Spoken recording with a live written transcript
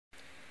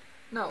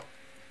Now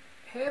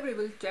here we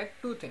will check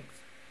two things.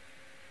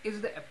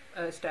 Is the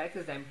stack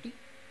is empty,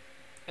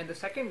 and the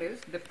second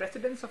is the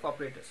precedence of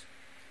operators.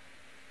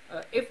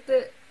 If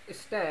the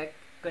stack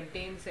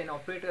contains an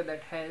operator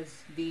that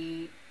has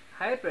the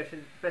higher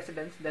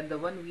precedence than the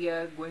one we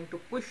are going to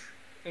push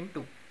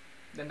into,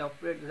 then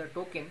the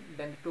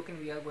token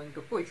we are going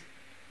to push,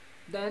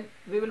 then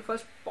we will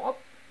first pop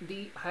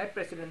the higher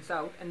precedence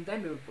out and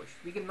then we will push.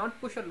 We cannot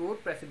push a lower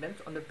precedence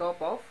on the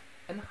top of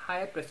an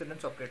higher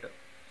precedence operator.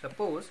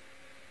 Suppose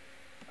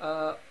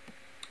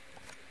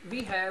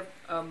we have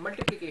a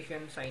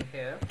multiplication sign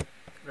here,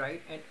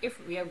 right? And if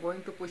we are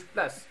going to push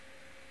plus,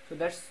 so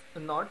that's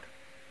not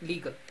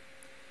legal.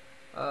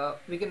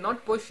 We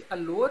cannot push a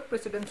lower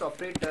precedence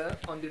operator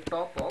on the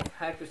top of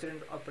higher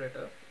precedence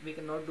operator. We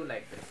cannot do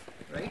like this,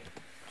 right?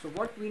 So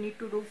what we need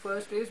to do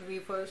first is we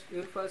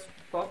will first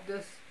pop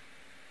this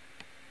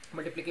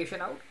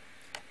multiplication out,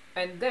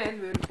 and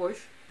then we will push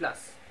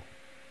plus.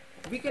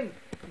 We can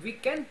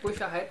push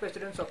a higher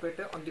precedence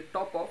operator on the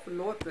top of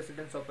lower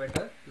precedence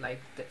operator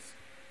like this,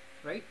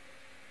 right?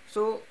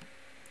 So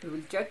we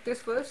will check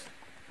this first,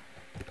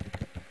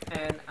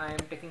 and I am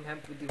taking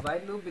help with the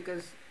while loop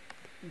because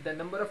the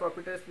number of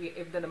operators,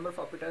 if the number of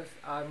operators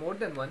are more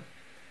than one,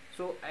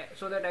 so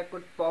that I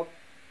could pop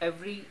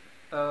every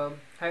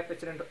high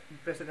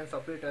precedence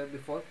operator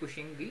before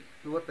pushing the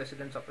lower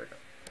precedence operator.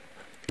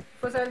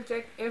 First I'll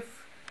check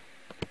if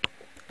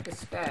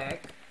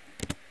stack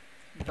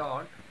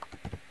dot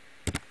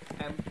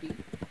empty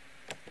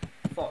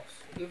false.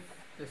 If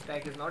the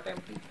stack is not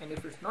empty, and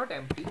if it's not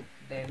empty,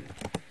 then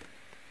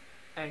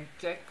and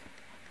check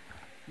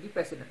the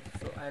precedence.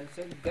 So I'll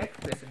say get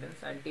precedence.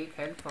 I'll take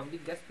help from the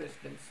get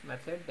precedence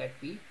method that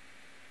we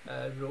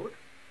wrote.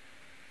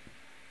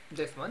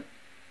 This one,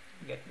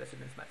 get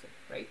precedence method,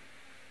 right?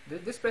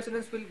 This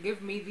precedence will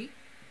give me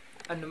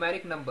a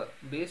numeric number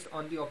based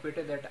on the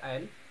operator that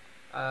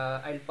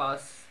I'll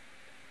pass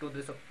to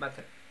this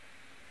method.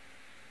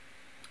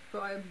 So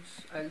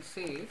I'll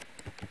say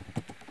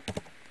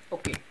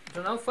okay.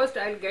 So now first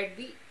I'll get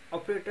the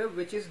operator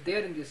which is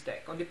there in the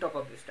stack, on the top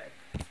of the stack.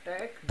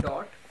 Stack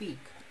dot peak.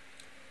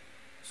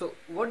 So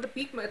what the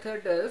peak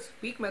method does,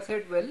 peak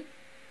method will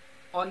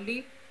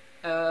only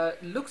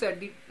looks at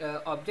the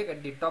object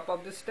at the top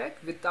of the stack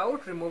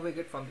without removing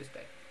it from the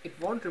stack. It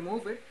won't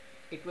remove it.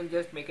 It will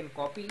just make a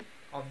copy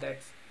of that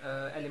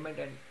element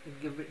and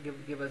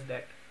give us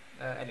that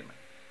element.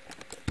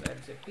 So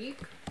I'll say peak.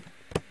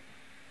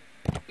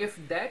 If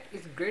that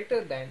is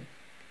greater than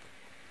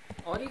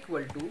or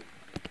equal to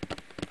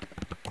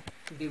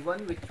the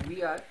one which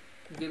we are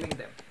giving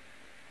them.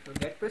 So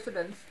get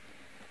precedence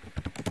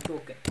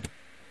token,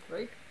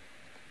 right?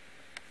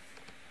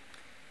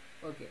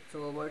 Okay,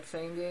 so what it's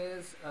saying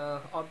is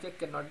object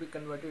cannot be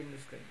converted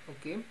into string.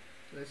 Okay,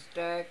 so the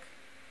stack.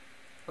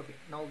 Okay,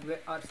 now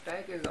our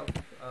stack is of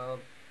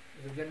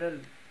the general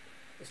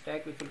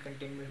stack which will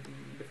contain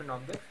different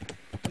objects.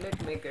 So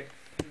let's make it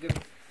give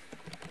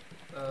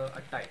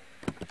a type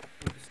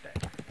to the stack.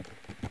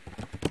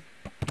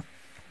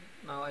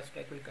 Now our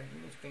stack will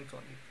contain strings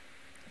only,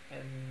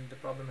 and the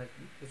problem has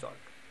been resolved.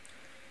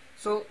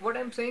 So what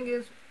I'm saying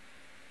is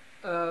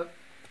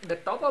the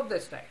top of the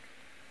stack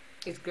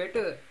is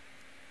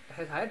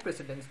has higher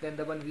precedence than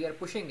the one we are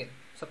pushing in.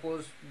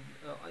 Suppose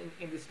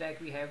in the stack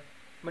we have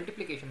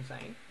multiplication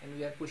sign and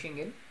we are pushing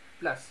in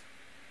plus.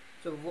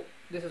 So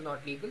this is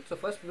not legal. So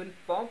first we will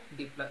pop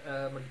the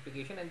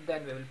multiplication and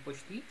then we will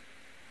push the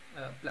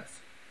plus.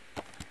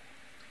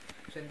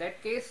 So in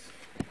that case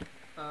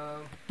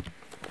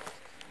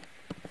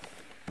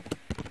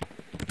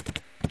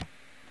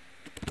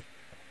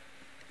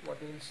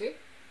what we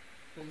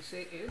will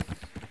say is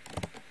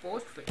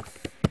postfix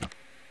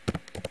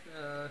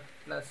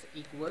plus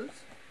equals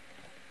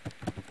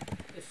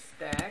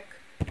stack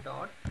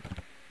dot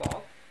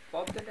pop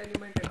that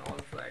element and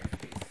also add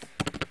space,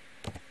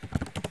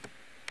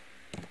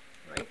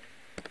 right?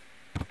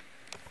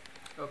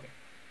 Okay,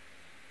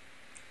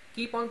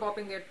 keep on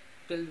popping it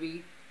till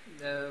we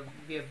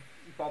have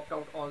popped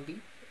out all the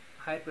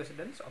higher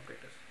precedence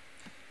operators.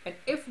 And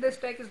if the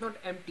stack is not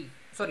empty,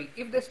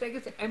 if the stack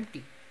is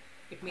empty,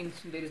 it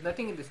means there is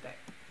nothing in the stack,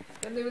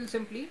 then they will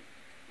simply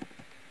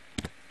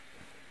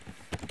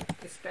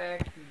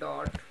stack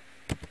dot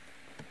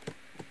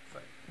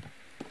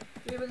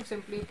we will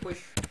simply push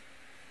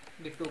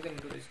the token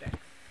into the stack.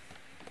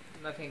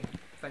 Nothing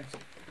fancy,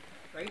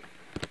 right?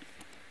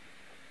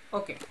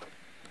 Okay,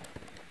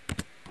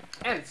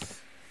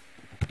 else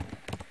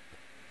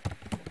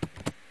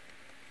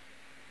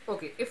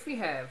okay, if we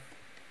have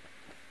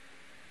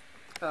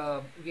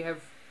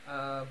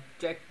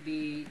checked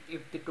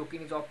if the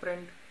token is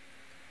operand,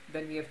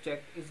 then we have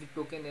checked if the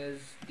token is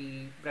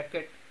the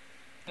bracket,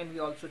 and we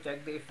also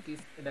checked if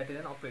that is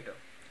an operator.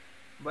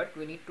 But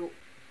we need to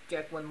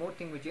check one more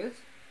thing, which is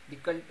the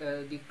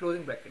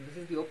closing bracket. This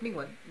is the opening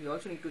one. We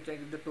also need to check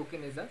if the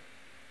token is a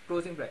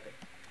closing bracket.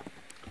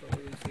 So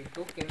we will say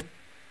token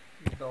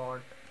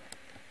dot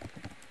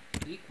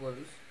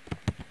equals,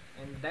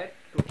 and that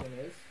token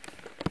is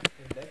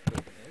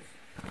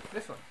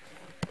this one,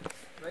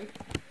 right?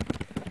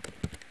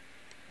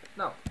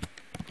 Now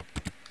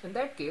in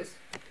that case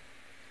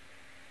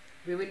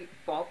we will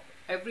pop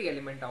every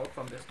element out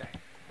from the stack,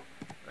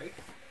 right?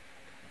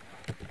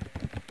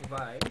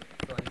 While,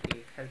 so I'll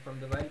take help from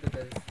the while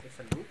because it's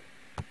a loop.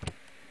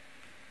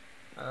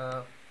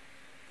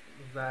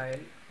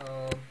 While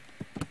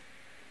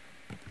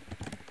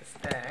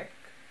stack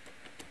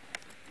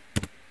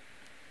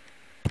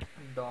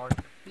dot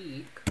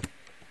peak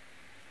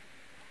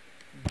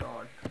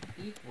dot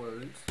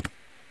equals,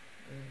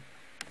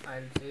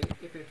 I'll say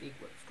if it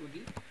equals to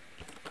the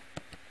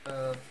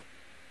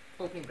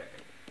opening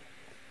bracket.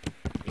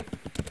 If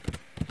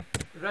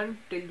run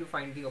till you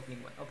find the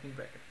opening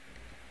bracket,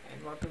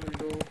 and what we will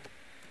do,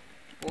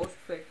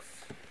 postfix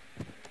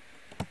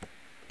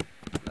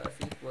plus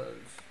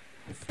equals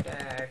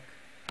stack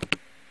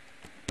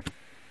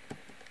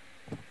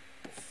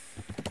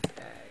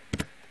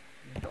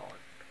dot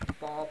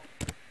pop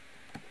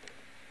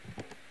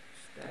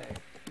stack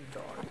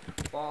dot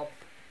pop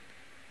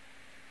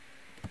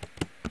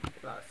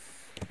plus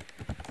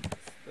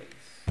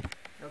space.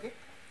 Okay,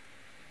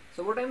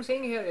 so what I'm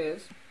saying here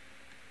is,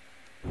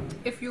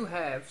 if you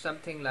have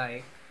something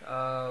like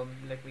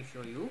let me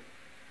show you,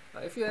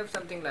 if you have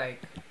something like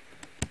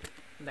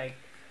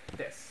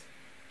this,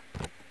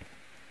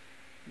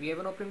 we have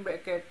an opening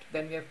bracket,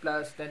 then we have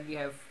plus, then we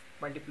have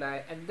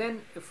multiply, and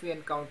then if we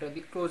encounter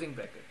the closing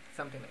bracket,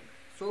 something like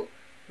that. So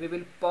we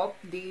will pop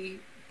the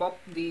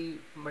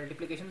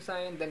multiplication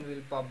sign, then we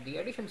will pop the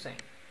addition sign,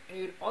 and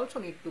you will also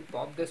need to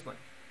pop this one,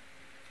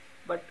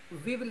 but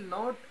we will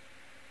not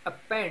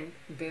append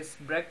these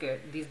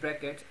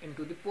brackets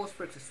into the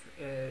postfix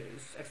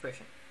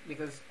expression,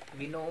 because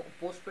we know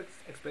postfix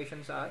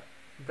expressions are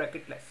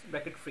bracket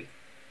free,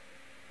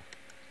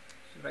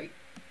 right?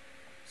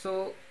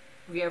 So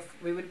we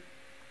will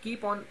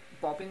keep on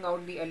popping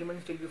out the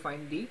elements till we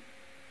find the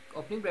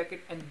opening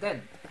bracket, and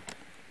then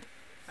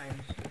we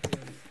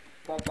will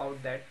pop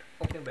out that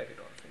opening bracket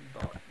also,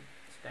 dot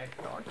stack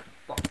dot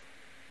pop.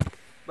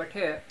 But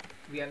here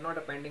we are not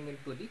appending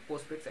it to the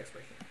postfix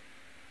expression,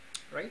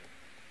 right?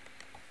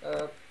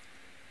 So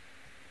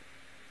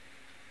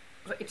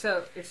it's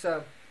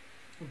a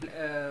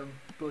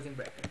closing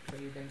bracket, so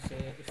you can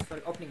say it's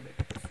for opening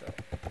bracket, it's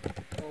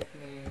the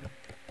opening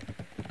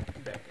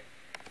bracket,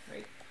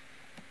 right?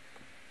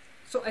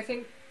 So I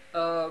think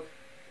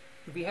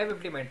we have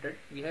implemented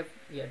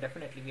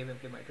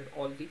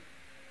all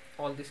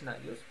the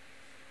scenarios,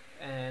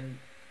 and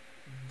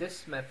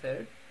this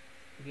method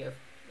we have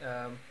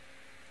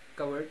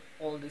covered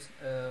all this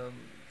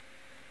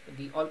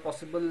all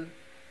possible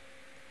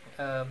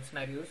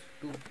scenarios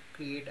to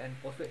create and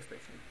postfix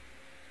expression.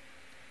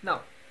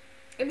 Now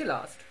in the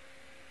last,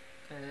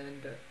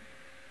 and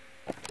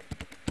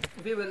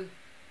we will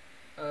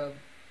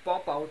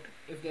pop out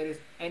if there is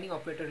any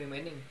operator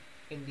remaining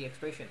in the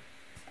expression.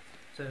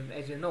 So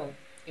as you know,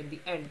 in the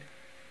end,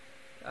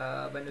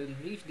 when we will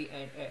reach the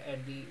end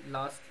at the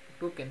last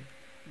token,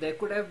 there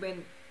could have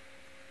been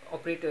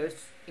operators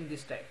in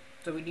this type,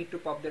 so we need to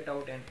pop that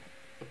out and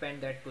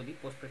append that to the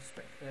postfix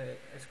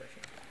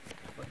expression.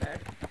 For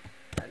that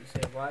I'll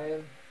say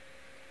while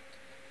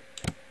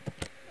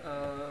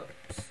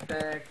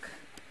stack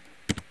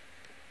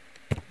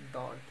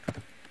dot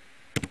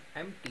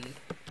empty,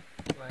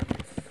 while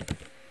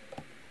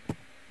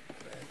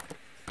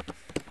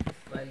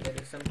there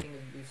is something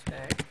in the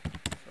stack.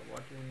 So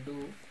what you will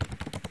do,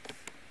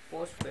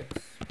 postfix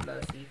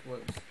plus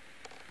equals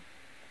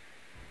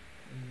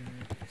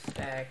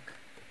stack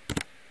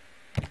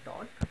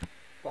dot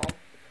pop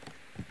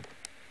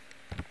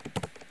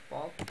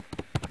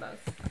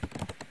plus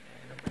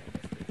and append the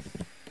space.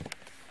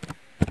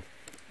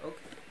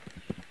 Okay,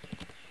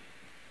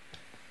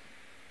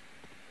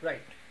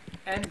 right,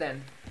 and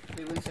then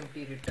we will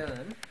simply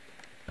return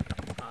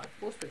our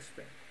postfix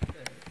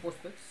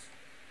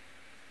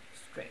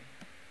string.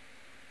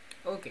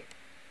 Okay,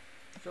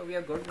 so we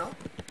are good now.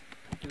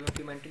 We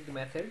implemented the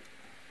method,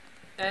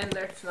 and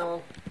let's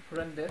now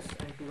run this.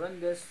 And to run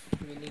this,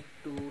 we need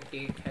to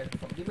take help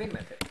from the main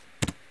method.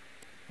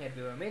 Here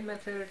we have a main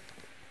method,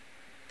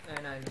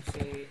 and I'll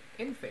say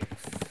infix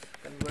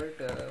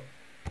converter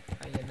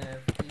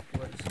inf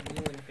equals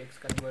new infix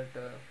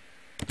converter.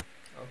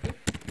 Okay,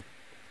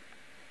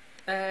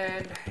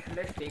 and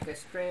let's take a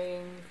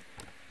string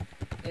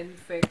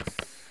infix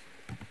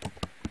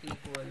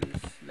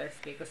equals, let's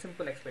take a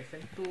simple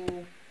expression,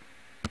 2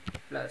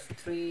 plus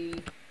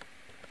 3.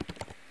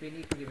 We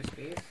need to give a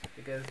space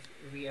because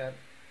we are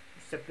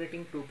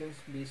separating tokens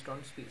based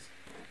on space.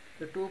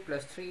 So 2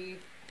 plus 3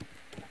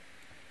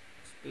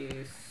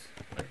 space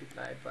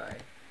multiplied by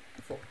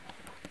 4.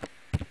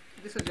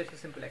 This is just a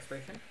simple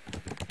expression.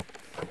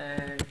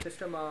 And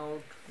system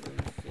out, we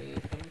will say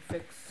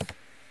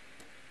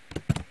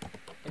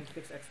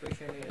infix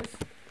expression is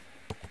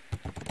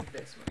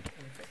this one,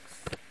 infix,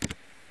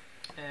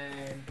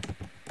 and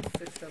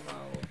system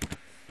out,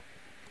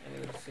 and we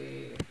will say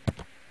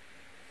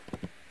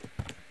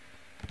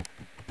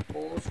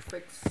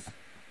postfix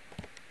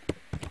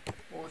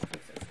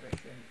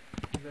expression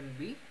will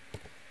be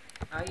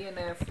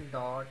inf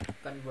dot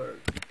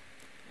convert,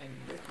 and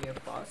this we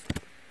have passed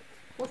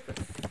postfix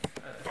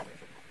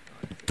expression.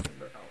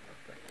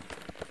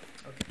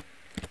 Okay.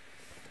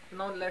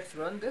 Now let's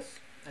run this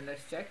and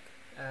let's check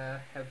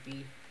have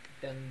we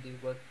done the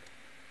work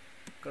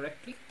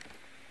correctly.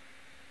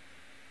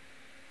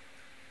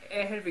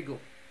 Here we go.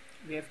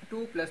 We have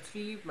 2 plus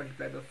 3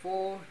 multiplied by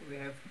 4. We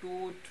have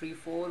 2, 3,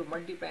 4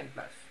 multiply and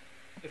plus.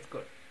 It's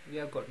good. We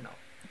are good now.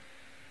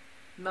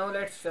 Now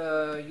let's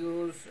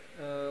use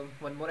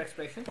one more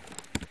expression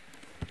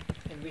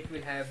in which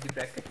we'll have the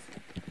brackets,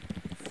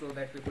 so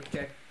that we could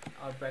check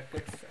our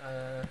brackets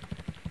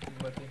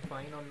working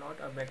fine or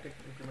not, our bracket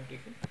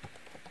implementation.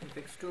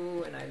 Infix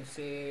 2, and I'll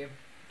say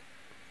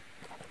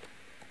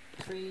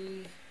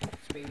 3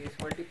 space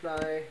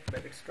multiply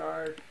bracket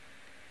start,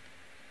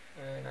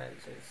 and I'll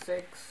say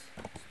 6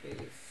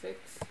 space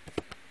 6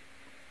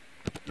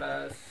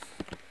 plus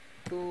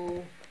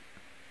 2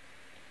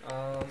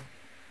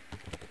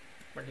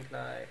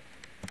 multiply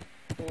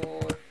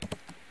 4,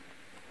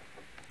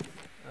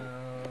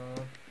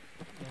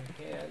 and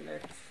here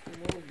let's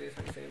remove this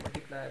and say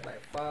multiply by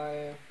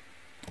 5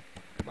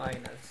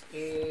 minus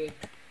 8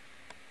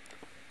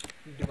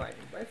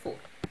 divided by 4,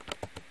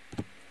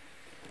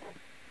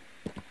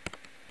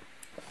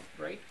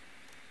 right?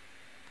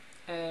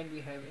 And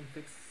we have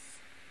infix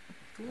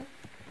 2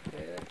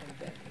 here, and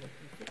then we have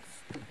infix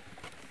 2,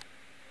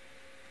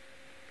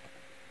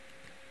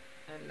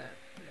 and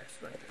let's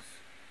run this.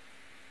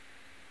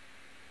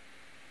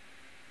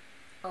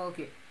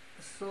 Okay,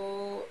 so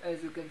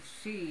as you can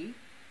see,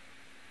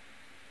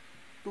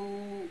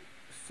 2,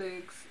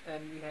 6,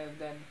 and we have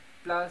then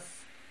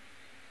plus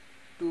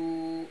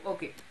 2.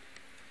 Okay,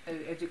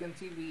 as you can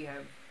see, we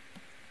have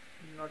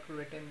not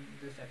written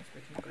this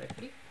expression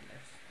correctly.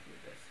 Let's do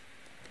this.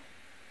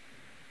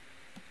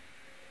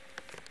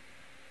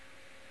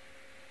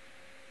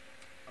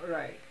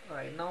 Alright,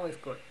 now it's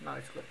good. Now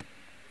it's good.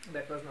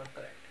 That was not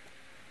correct.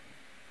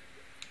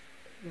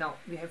 Now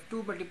we have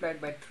 2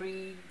 multiplied by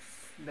 3,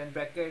 then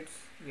brackets,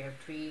 we have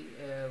 3,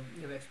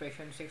 we have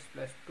expression 6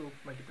 plus 2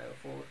 multiplied by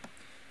 4.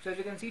 So as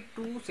you can see,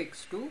 2,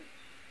 6, 2,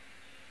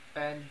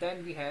 and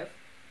then we have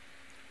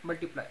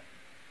multiply.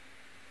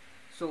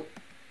 So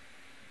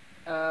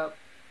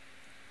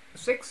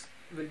 6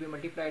 will be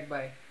multiplied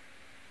by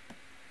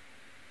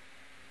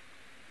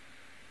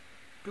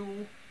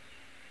 2.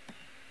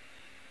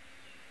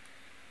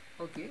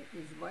 Okay,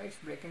 why is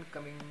bracket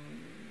coming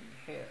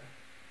here?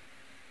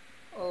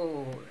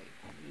 Oh,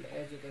 right.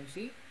 As you can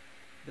see,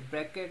 the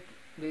bracket,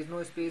 there is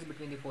no space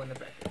between the 4 and the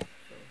bracket,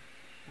 so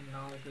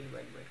now it will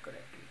evaluate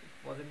correctly.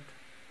 It wasn't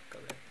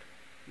correct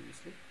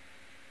previously.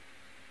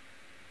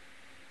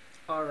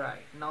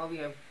 Alright, now we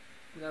are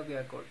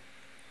good.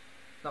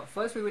 Now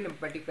first we will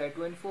multiply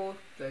 2 and 4,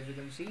 so as you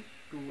can see,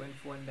 2 and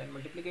 4 and then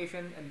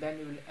multiplication, and then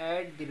we will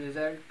add the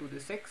result to the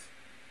 6.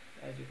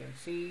 As you can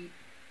see,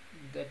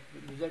 that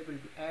the result will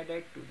be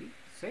added to the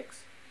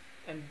 6,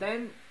 and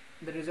then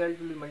the result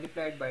will be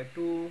multiplied by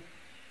 2,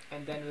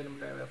 and then we will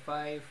multiply by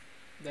 5,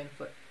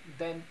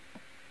 then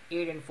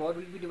 8 and 4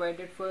 will be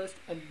divided first,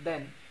 and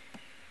then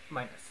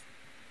minus.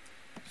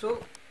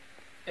 So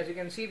as you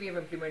can see, we have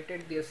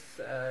implemented this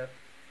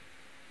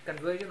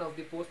conversion of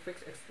the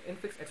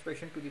infix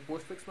expression to the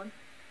postfix one,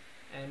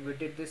 and we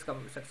did this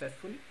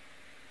successfully.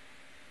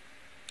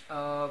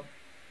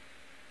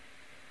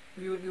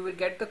 You will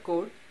get the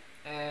code,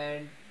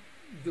 and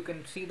you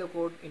can see the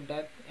code in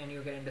depth, and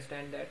you can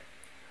understand that.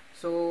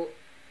 So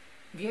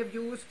we have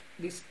used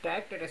the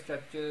stacked data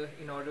structure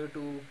in order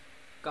to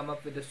come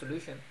up with the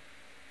solution.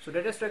 So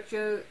data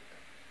structures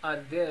are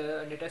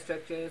there, and data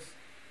structures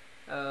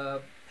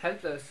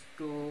help us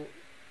to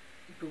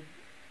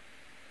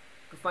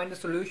find the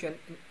solution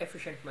in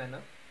efficient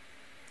manner.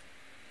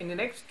 In the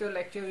next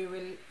lecture, we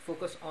will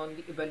focus on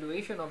the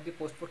evaluation of the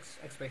postfix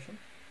expression,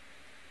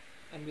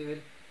 and we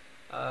will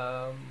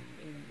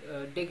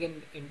dig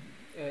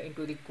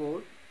into the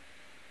code.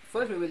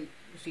 First we will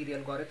see the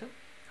algorithm,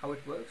 how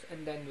it works,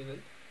 and then we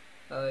will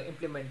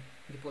implement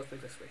the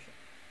postfix expression.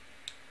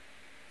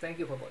 Thank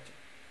you for watching.